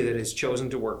 Everybody that has chosen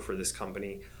to work for this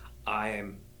company, I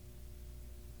am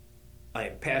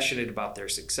passionate about their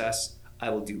success. I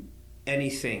will do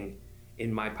anything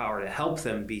in my power to help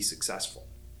them be successful.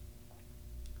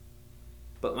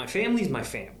 But my family's my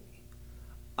family.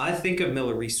 I think of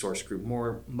Miller Resource Group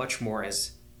much more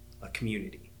as a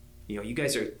community. You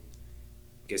guys are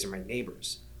my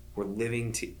neighbors. We're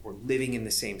living in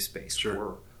the same space.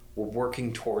 Sure. We're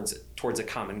working towards a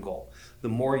common goal. The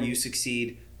more you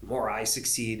succeed, the more I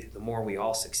succeed, the more we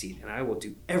all succeed. And I will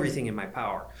do everything in my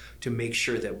power to make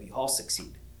sure that we all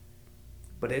succeed.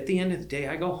 But at the end of the day,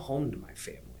 I go home to my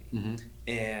family.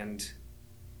 And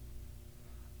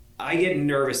I get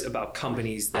nervous about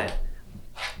companies that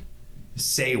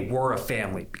say we're a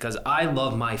family, because I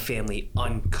love my family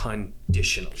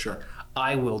unconditionally. Sure.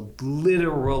 I will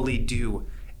literally do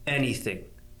anything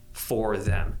for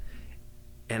them.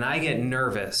 And I get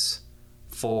nervous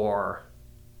for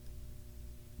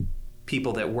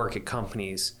people that work at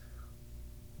companies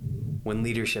when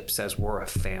leadership says we're a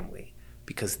family,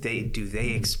 because they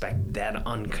expect that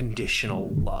unconditional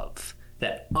love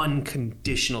that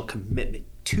unconditional commitment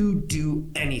to do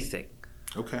anything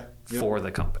for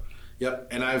the company. Yep.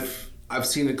 And I've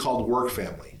seen it called work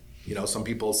family. You know, some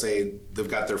people say they've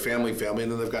got their family, and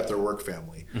then they've got their work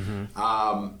family.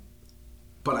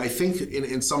 But I think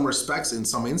in some respects, in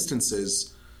some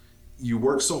instances, you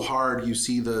work so hard, you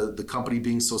see the company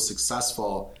being so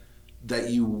successful that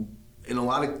you, in a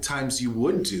lot of times, you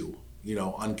would do, you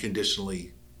know,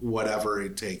 unconditionally whatever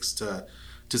it takes to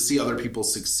see other people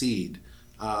succeed,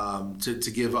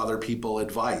 to give other people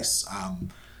advice.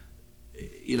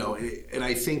 You know, and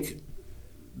I think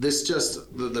this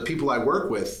just, the people I work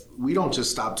with, we don't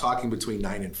just stop talking between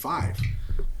 9 and 5.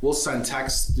 We'll send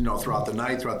texts, you know, throughout the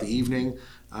night, throughout the evening.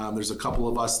 There's a couple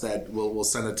of us that will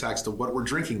send a text of what we're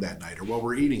drinking that night or what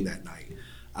we're eating that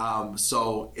night.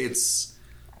 So it's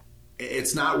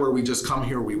not where we just come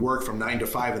here, we work from 9 to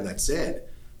 5 and that's it.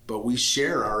 But we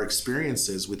share our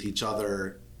experiences with each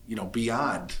other, you know,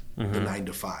 beyond the 9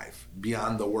 to 5,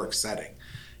 beyond the work setting.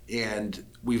 And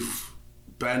we've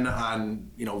been on,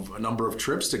 you know, a number of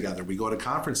trips together. We go to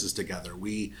conferences together.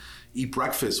 We eat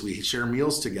breakfast. We share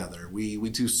meals together. We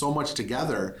do so much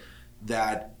together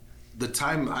that the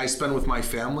time I spend with my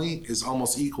family is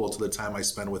almost equal to the time I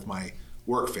spend with my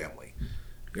work family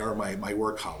or my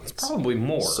work colleagues. It's probably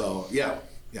more. So, yeah.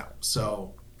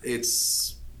 So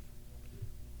it's,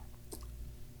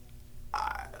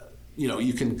 you know,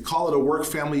 you can call it a work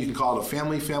family, you can call it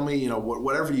a family, you know,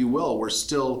 whatever you will. We're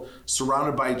still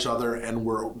surrounded by each other and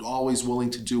we're always willing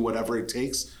to do whatever it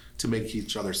takes to make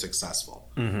each other successful.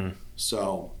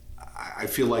 So I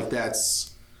feel like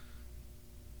that's,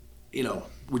 you know,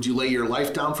 would you lay your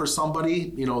life down for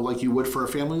somebody, you know, like you would for a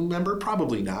family member?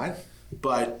 Probably not.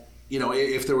 But, you know,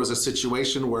 if there was a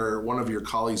situation where one of your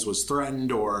colleagues was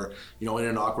threatened or, you know, in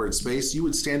an awkward space, you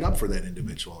would stand up for that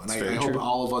individual. And I hope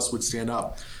all of us would stand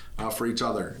up for each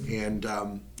other. And,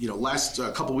 you know,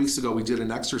 a couple weeks ago, we did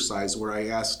an exercise where I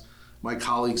asked my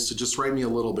colleagues to just write me a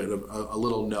little bit of a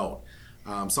little note,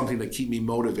 something to keep me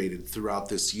motivated throughout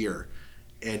this year.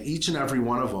 And each and every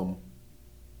one of them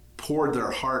poured their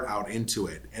heart out into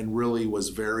it and really was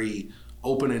very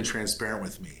open and transparent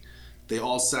with me. They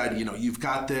all said, you know, you've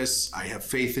got this. I have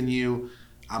faith in you.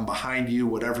 I'm behind you.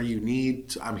 Whatever you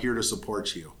need, I'm here to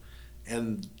support you.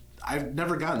 And I've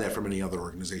never gotten that from any other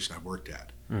organization I've worked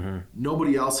at.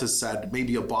 Nobody else has said,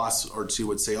 maybe a boss or two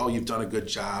would say, oh, you've done a good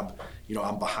job. You know,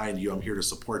 I'm behind you. I'm here to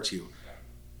support you.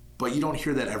 But you don't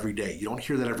hear that every day. You don't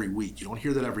hear that every week. You don't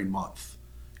hear that every month.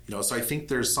 You know, so I think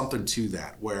there's something to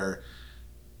that where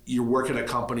you work at a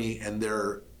company and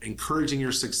they're encouraging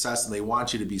your success and they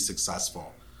want you to be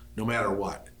successful no matter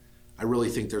what. I really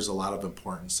think there's a lot of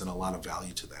importance and a lot of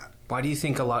value to that. Why do you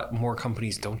think a lot more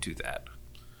companies don't do that?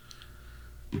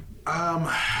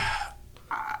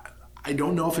 I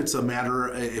don't know if it's a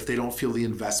matter if they don't feel the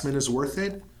investment is worth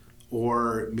it,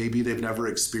 or maybe they've never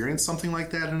experienced something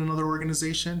like that in another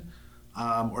organization,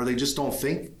 or they just don't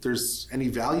think there's any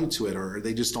value to it, or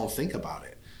they just don't think about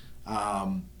it.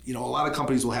 You know, a lot of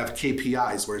companies will have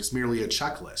KPIs where it's merely a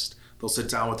checklist. They'll sit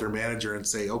down with their manager and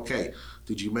say, okay,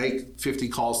 did you make 50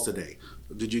 calls today?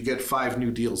 Did you get 5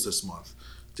 new deals this month?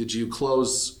 Did you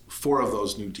close 4 of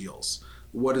those new deals?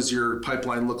 What does your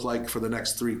pipeline look like for the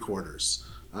next 3 quarters?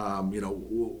 You know,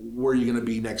 where are you going to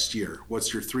be next year?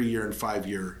 What's your 3-year and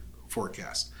 5-year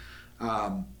forecast?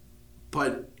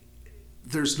 But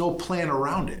there's no plan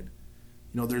around it.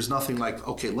 You know, there's nothing like,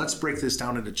 okay, let's break this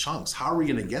down into chunks. How are we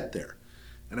going to get there?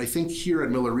 And I think here at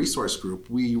Miller Resource Group,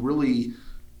 we really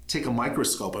take a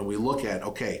microscope and we look at,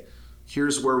 okay,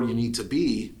 here's where you need to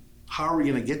be. How are we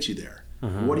going to get you there?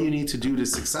 What do you need to do to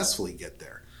successfully get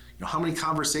there? You know, how many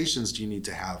conversations do you need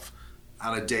to have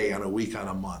on a day, on a week, on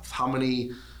a month? How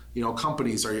many, you know,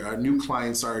 companies new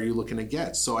clients are you looking to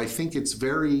get? So I think it's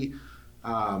very,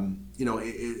 you know,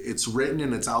 it's written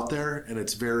and it's out there and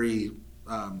it's very,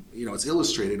 you know, it's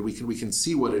illustrated. We can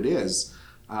see what it is.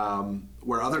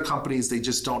 Where other companies, they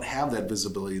just don't have that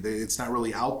visibility. It's not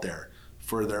really out there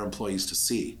for their employees to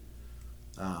see.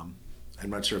 I'm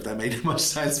not sure if that made much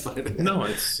sense, but no,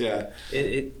 it's yeah,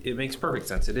 it makes perfect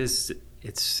sense. It is.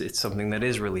 It's something that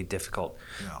is really difficult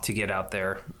to get out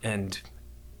there and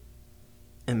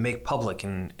make public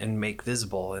and make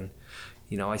visible. And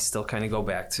you know, I still kind of go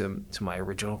back to my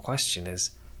original question: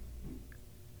 is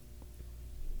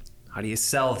how do you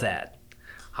sell that?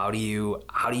 How do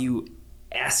you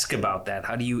ask about that?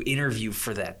 How do you interview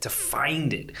for that to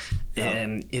find it? Yeah.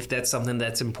 And if that's something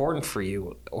that's important for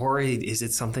you, or is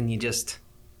it something you just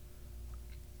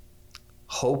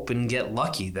hope and get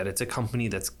lucky that it's a company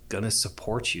that's going to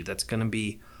support you, that's going to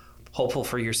be hopeful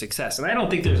for your success? And I don't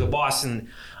think there's a boss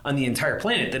on the entire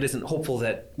planet that isn't hopeful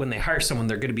that when they hire someone,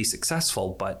 they're going to be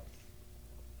successful. But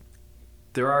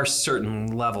there are certain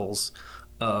levels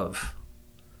of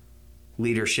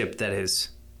leadership that is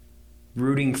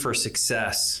rooting for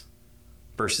success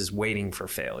versus waiting for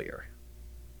failure.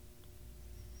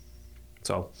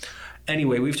 So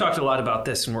anyway, we've talked a lot about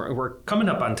this, and we're coming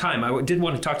up on time. I did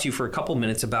want to talk to you for a couple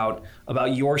minutes about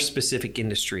your specific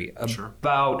industry, Sure.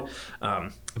 about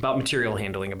material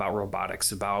handling, about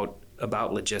robotics, about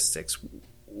logistics.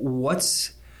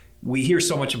 We hear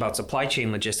so much about supply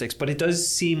chain logistics, but it does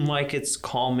seem like it's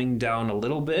calming down a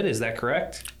little bit. Is that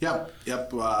correct? Yep.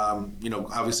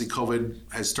 Obviously COVID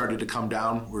has started to come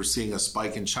down. We're seeing a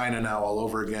spike in China now all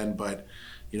over again, but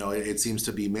it seems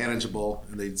to be manageable,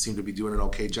 and they seem to be doing an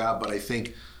okay job. But I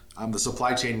think the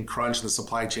supply chain crunch and the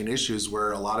supply chain issues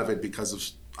were a lot of it because of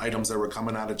items that were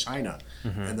coming out of China,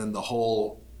 and then the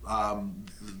whole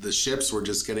the ships were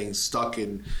just getting stuck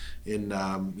in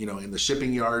the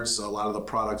shipping yards. A lot of the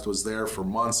product was there for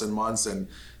months and months, and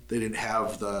they didn't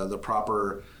have the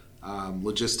proper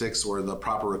logistics or the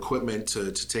proper equipment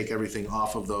to take everything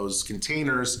off of those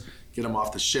containers, get them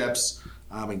off the ships,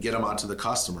 and get them out to the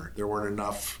customer. There weren't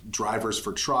enough drivers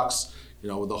for trucks.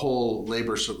 With the whole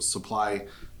labor supply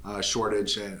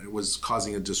shortage, and it was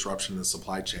causing a disruption in the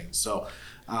supply chain. So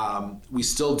we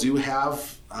still do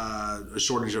have a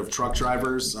shortage of truck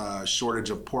drivers, shortage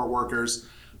of port workers,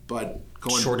 but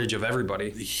shortage of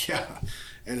everybody. Yeah.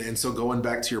 And so going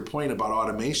back to your point about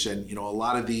automation, a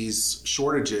lot of these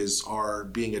shortages are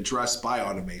being addressed by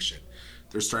automation.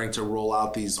 They're starting to roll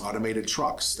out these automated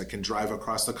trucks that can drive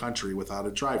across the country without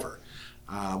a driver.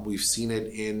 We've seen it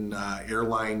in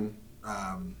airline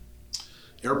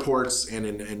airports and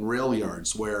in rail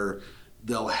yards, where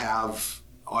they'll have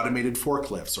automated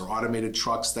forklifts or automated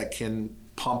trucks that can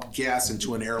pump gas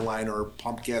into an airline or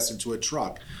pump gas into a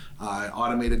truck.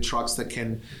 Automated trucks that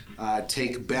can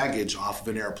take baggage off of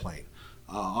an airplane.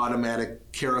 Automatic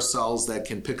carousels that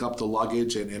can pick up the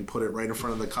luggage and put it right in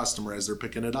front of the customer as they're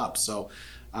picking it up. So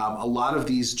a lot of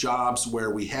these jobs where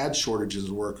we had shortages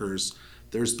of workers,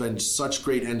 there's been such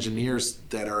great engineers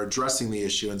that are addressing the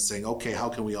issue and saying, okay, how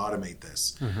can we automate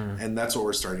this? And that's what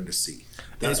we're starting to see.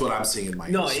 That's what I'm seeing in my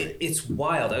industry. It's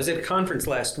wild. I was at a conference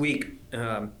last week,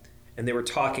 and they were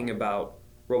talking about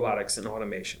robotics and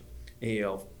automation.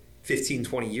 15,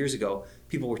 20 years ago,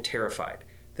 people were terrified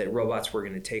that robots were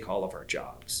going to take all of our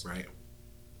jobs. Right.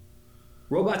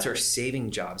 Robots are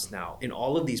saving jobs now in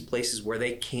all of these places where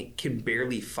they can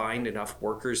barely find enough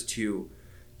workers to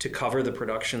cover the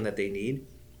production that they need.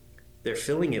 They're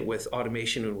filling it with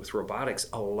automation and with robotics,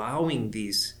 allowing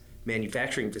these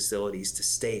manufacturing facilities to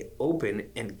stay open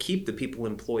and keep the people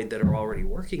employed that are already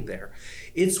working there.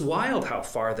 It's wild how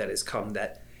far that has come,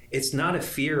 that it's not a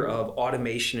fear of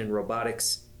automation and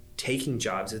robotics taking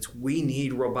jobs. It's we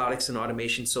need robotics and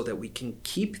automation so that we can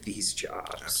keep these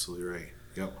jobs. Absolutely right.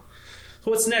 Yep. So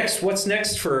what's next? What's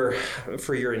next for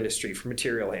your industry, for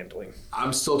material handling?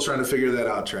 I'm still trying to figure that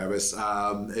out, Travis.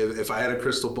 If I had a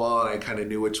crystal ball and I kind of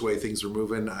knew which way things were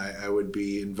moving, I would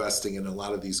be investing in a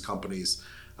lot of these companies.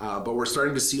 But we're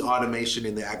starting to see automation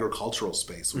in the agricultural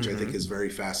space, which I think is very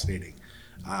fascinating.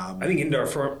 I think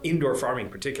indoor farming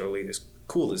particularly is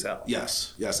cool as hell.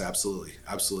 Yes, absolutely.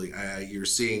 You're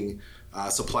seeing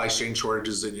supply chain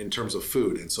shortages in terms of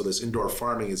food, and so this indoor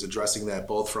farming is addressing that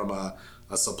both from a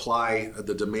supply,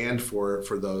 the demand for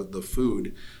the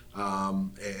food,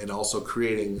 and also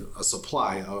creating a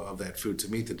supply of that food to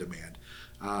meet the demand.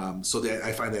 So that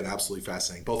I find that absolutely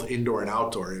fascinating, both indoor and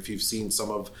outdoor. If you've seen some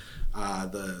of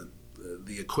the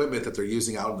equipment that they're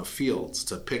using out in the fields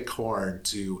to pick corn,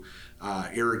 to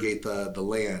irrigate the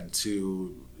land,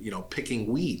 to picking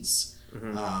weeds.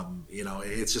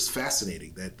 It's just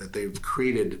fascinating that they've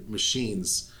created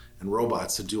machines and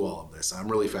robots to do all of this. I'm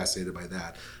really fascinated by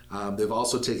that. They've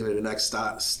also taken it a next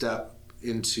step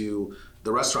into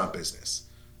the restaurant business.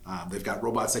 They've got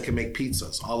robots that can make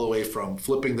pizzas, all the way from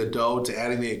flipping the dough to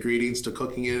adding the ingredients to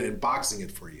cooking it and boxing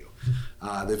it for you.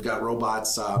 They've got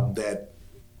robots that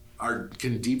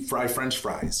can deep fry French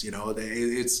fries.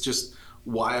 It's just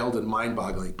wild and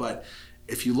mind-boggling. But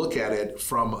if you look at it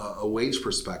from a wage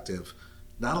perspective,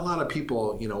 not a lot of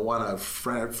people, want to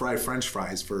fry French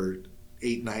fries for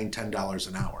 $8, $9, $10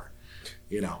 an hour.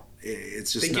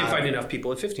 It's just they can't find enough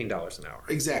people at $15 an hour.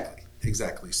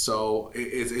 Exactly. So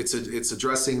it's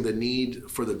addressing the need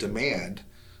for the demand,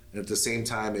 and at the same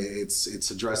time,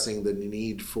 it's addressing the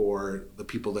need for the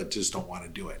people that just don't want to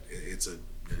do it. It's a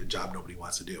job nobody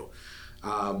wants to do.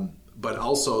 But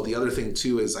also the other thing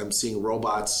too is I'm seeing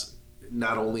robots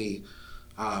not only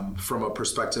from a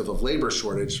perspective of labor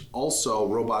shortage, also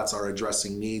robots are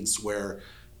addressing needs where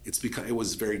it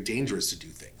was very dangerous to do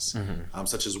things,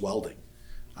 such as welding.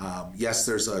 Yes,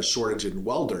 there's a shortage in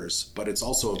welders, but it's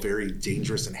also a very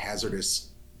dangerous and hazardous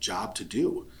job to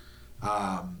do.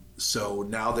 So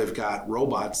now they've got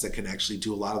robots that can actually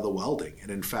do a lot of the welding.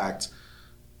 And in fact,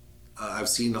 I've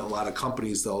seen a lot of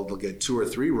companies, they'll get 2 or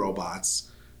 3 robots.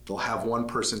 They'll have one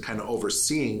person kind of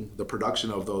overseeing the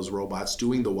production of those robots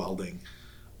doing the welding,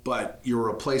 but you're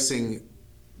replacing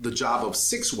the job of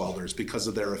 6 welders because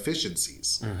of their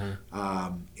efficiencies.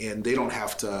 And they don't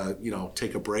have to,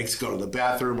 take a break to go to the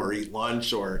bathroom or eat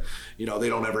lunch, or, they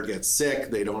don't ever get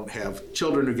sick. They don't have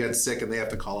children who get sick and they have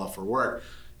to call off for work.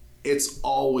 It's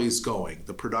always going.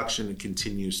 The production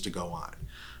continues to go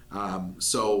on.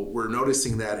 So we're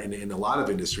noticing that in a lot of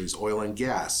industries, oil and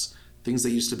gas, things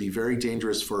that used to be very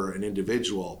dangerous for an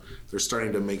individual, they're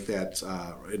starting to make that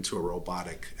into a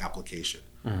robotic application.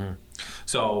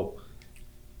 So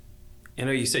I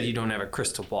know you said you don't have a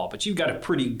crystal ball, but you've got a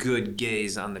pretty good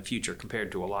gaze on the future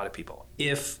compared to a lot of people.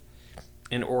 If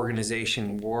an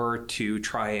organization were to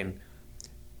try and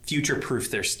future-proof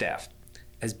their staff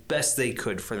as best they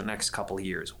could for the next couple of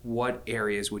years, what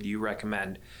areas would you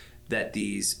recommend that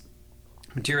these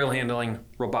material handling,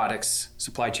 robotics,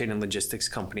 supply chain, and logistics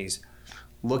companies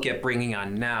look at bringing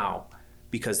on now,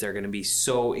 because they're going to be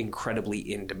so incredibly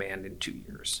in demand in 2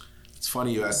 years? It's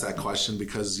funny you asked that question,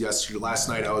 because last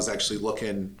night I was actually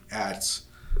looking at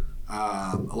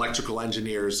electrical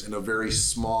engineers in a very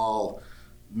small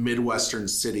Midwestern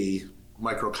city,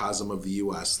 microcosm of the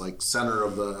U.S., like center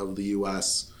of the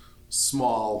U.S.,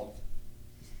 small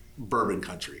bourbon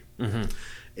country.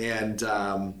 And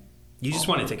you just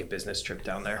want to take a business trip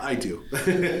down there. I do.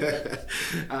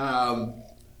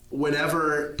 When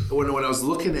I was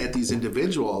looking at these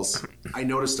individuals, I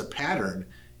noticed a pattern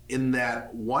in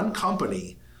that one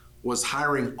company was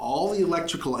hiring all the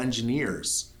electrical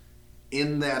engineers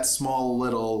in that small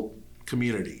little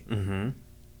community.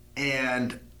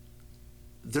 And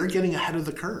they're getting ahead of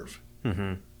the curve.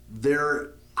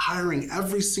 They're hiring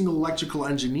every single electrical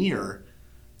engineer,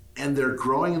 and they're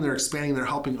growing and they're expanding. They're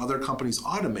helping other companies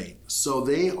automate. So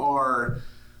they are,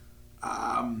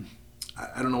 I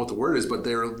don't know what the word is, but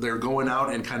they're going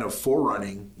out and kind of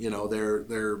forerunning.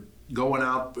 They're going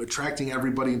out, attracting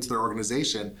everybody into their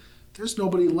organization. There's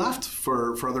nobody left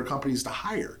for other companies to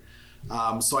hire.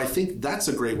 So I think that's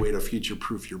a great way to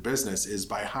future-proof your business, is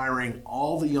by hiring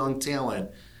all the young talent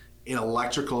in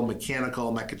electrical,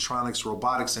 mechanical, mechatronics,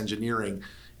 robotics engineering,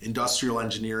 industrial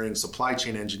engineering, supply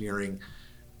chain engineering.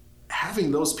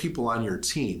 Having those people on your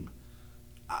team,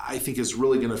 I think, is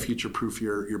really going to future-proof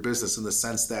your business, in the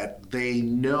sense that they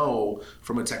know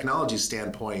from a technology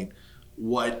standpoint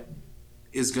what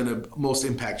is going to most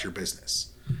impact your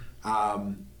business.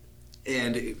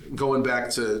 And going back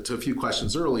to a few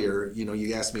questions earlier,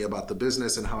 you asked me about the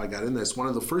business and how I got in this. One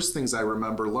of the first things I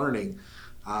remember learning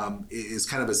is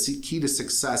kind of a key to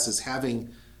success is having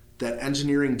that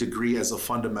engineering degree as a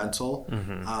fundamental,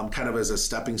 kind of as a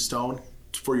stepping stone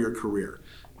for your career.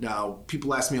 Now,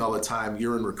 people ask me all the time,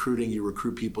 you're in recruiting, you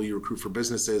recruit people, you recruit for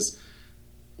businesses.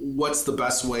 What's the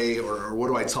best way, or what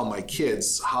do I tell my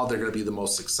kids how they're going to be the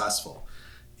most successful?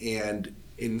 And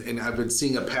I've been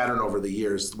seeing a pattern over the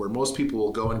years where most people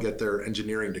will go and get their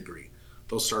engineering degree.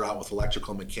 They'll start out with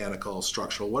electrical, mechanical,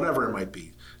 structural, whatever it might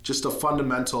be. Just a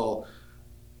fundamental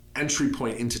entry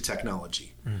point into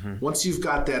technology. Once you've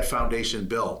got that foundation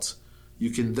built, you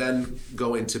can then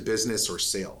go into business or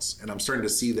sales. And I'm starting to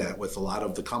see that with a lot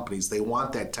of the companies. They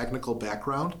want that technical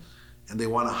background, and they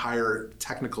want to hire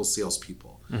technical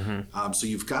salespeople. So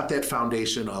you've got that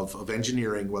foundation of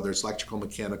engineering, whether it's electrical,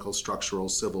 mechanical, structural,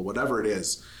 civil, whatever it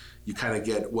is. You kind of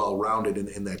get well-rounded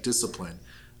in that discipline.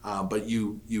 But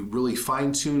you really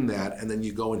fine-tune that, and then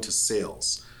you go into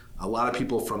sales. A lot of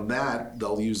people from that,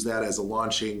 they'll use that as a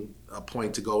launching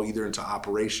point to go either into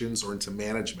operations or into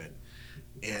management.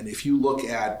 And if you look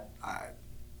at,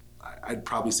 I'd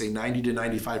probably say 90 to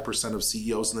 95% of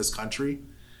CEOs in this country,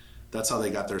 that's how they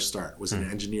got their start, was in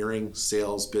engineering,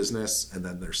 sales, business, and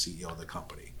then they're CEO of the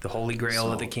company. The holy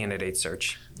grail of the candidate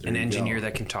search. An engineer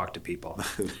that can talk to people.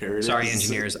 There it Sorry, is.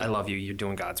 engineers. I love you. You're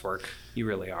doing God's work. You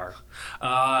really are.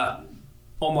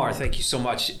 Omar, thank you so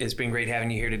much. It's been great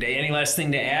having you here today. Any last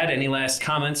thing to add? Any last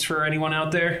comments for anyone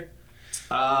out there?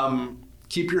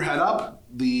 Keep your head up.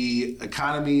 The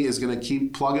economy is going to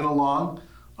keep plugging along.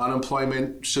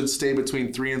 Unemployment should stay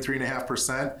between 3 and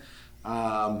 3.5%.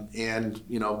 And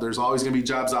there's always going to be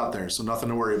jobs out there, so nothing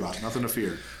to worry about, nothing to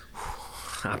fear.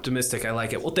 Optimistic. I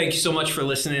like it. Well, thank you so much for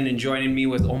listening and joining me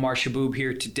with Omar Cheboub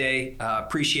here today.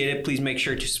 Appreciate it. Please make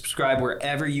sure to subscribe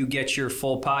wherever you get your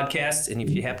full podcasts. And if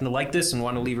you happen to like this and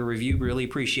want to leave a review, really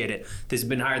appreciate it. This has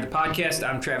been Hire the Podcast.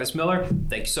 I'm Travis Miller.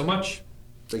 Thank you so much.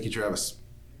 Thank you, Travis.